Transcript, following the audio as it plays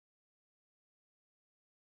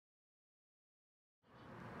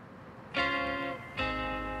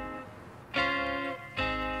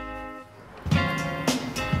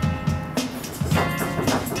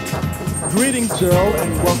Greetings, girl,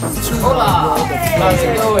 and welcome to Hola! How's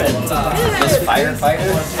it going? Miss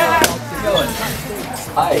Firefighter? How's it going?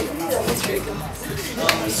 Hi.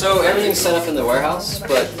 So everything's set up in the warehouse,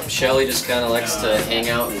 but Shelly just kind of likes to hang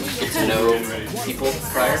out and get to know people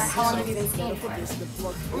prior. How long have you been skating for?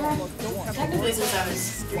 Technically since I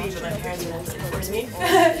was 3, but my parents didn't force me.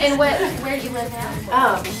 And where do you live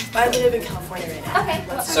now? I live in California right now.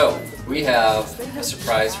 Okay. So we have a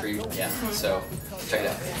surprise for you. Yeah. So check it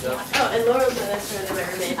out. Oh, and Laura's my best friend I've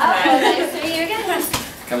ever made. Oh, nice to meet you again.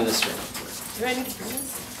 Come in this room. Do I need to bring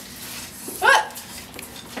this? What?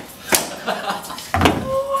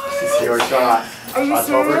 This is your shot. Are you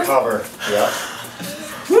October serious? cover. Yep.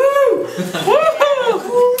 Woo!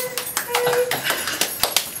 Woo!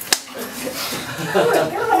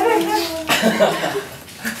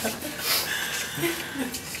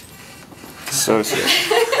 So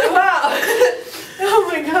sick. Wow! Oh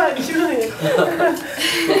my god, Julian.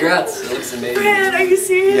 Congrats. It looks amazing. Brent, are you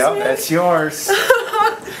serious? Yep, man? that's yours.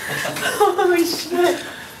 Holy shit.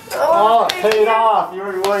 Oh, paid off. You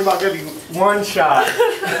were worried about getting one shot.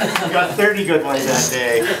 You got 30 good ones that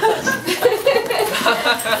day.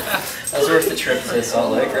 That's worth the trip to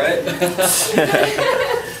Salt Lake, right?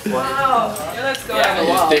 Wow. Yeah, let's go. Yeah,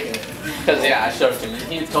 Wow. because Yeah, I showed it to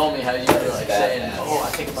him. He told me how you were like saying, oh, I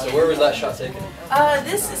think about it. So where was that shot taken?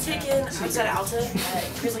 This is taken outside of Alta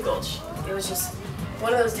at Grizzly Gulch. It was just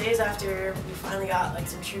one of those days after we finally got like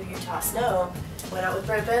some true Utah snow. Went out with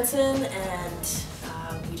Brent Benson and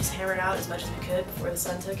we just hammered out as much as we could before the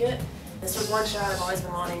sun took it. This was one shot I've always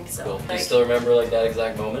been wanting. So. Cool. Do you Like, still remember like that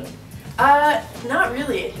exact moment? not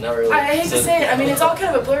really. Not really. I hate to So- say it. I mean, it's all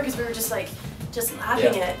kind of a blur because we were just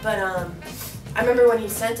laughing it. But I remember when he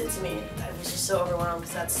sent it to me, I was just so overwhelmed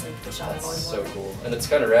because that's like the shot I've That's always so wanted. cool. And it's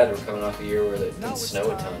kind of rad we're coming off a year where it didn't snow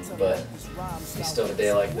a ton, but we still have a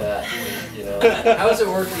day like that, you know. How's it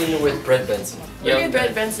working with Brent Benson? Working with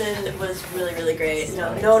Brent Benson was really, really great. You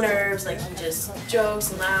know, no nerves, like he just jokes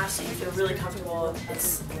and laughs, so you feel really comfortable.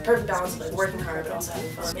 It's the perfect balance of like working hard but also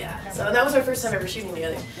having fun. Yeah. So that was our first time ever shooting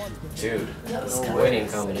together. Dude, That was no kinda winning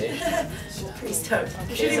nice. combination. Pretty stoked.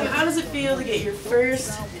 Shooting, how does it feel to get your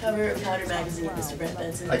first cover of Powder Magazine, Mr. Brent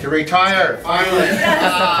Benson? I can retire, finally.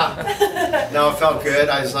 No, it felt good.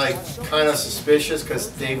 I was like kind of suspicious because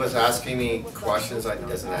Dave was asking me questions I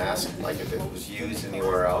doesn't ask, like if it was used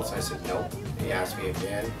anywhere else. I said nope. He asked me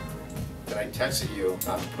again. Then I texted you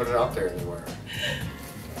not to put it out there anywhere.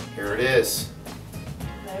 Here it is.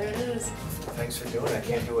 There it is. Thanks for doing it. I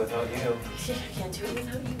can't do it without you. I can't do it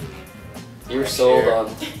without you. You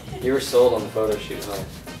were sold on the photo shoot, huh?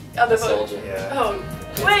 Oh, the I sold photo. you. Yeah. Oh,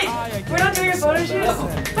 wait, we're not doing a photo shoot?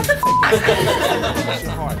 What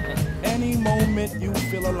the Any moment you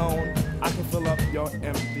feel alone, I can fill up your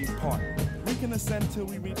empty part. We can ascend till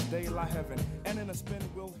we reach daylight heaven, and in a spin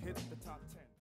we'll hit the top 10.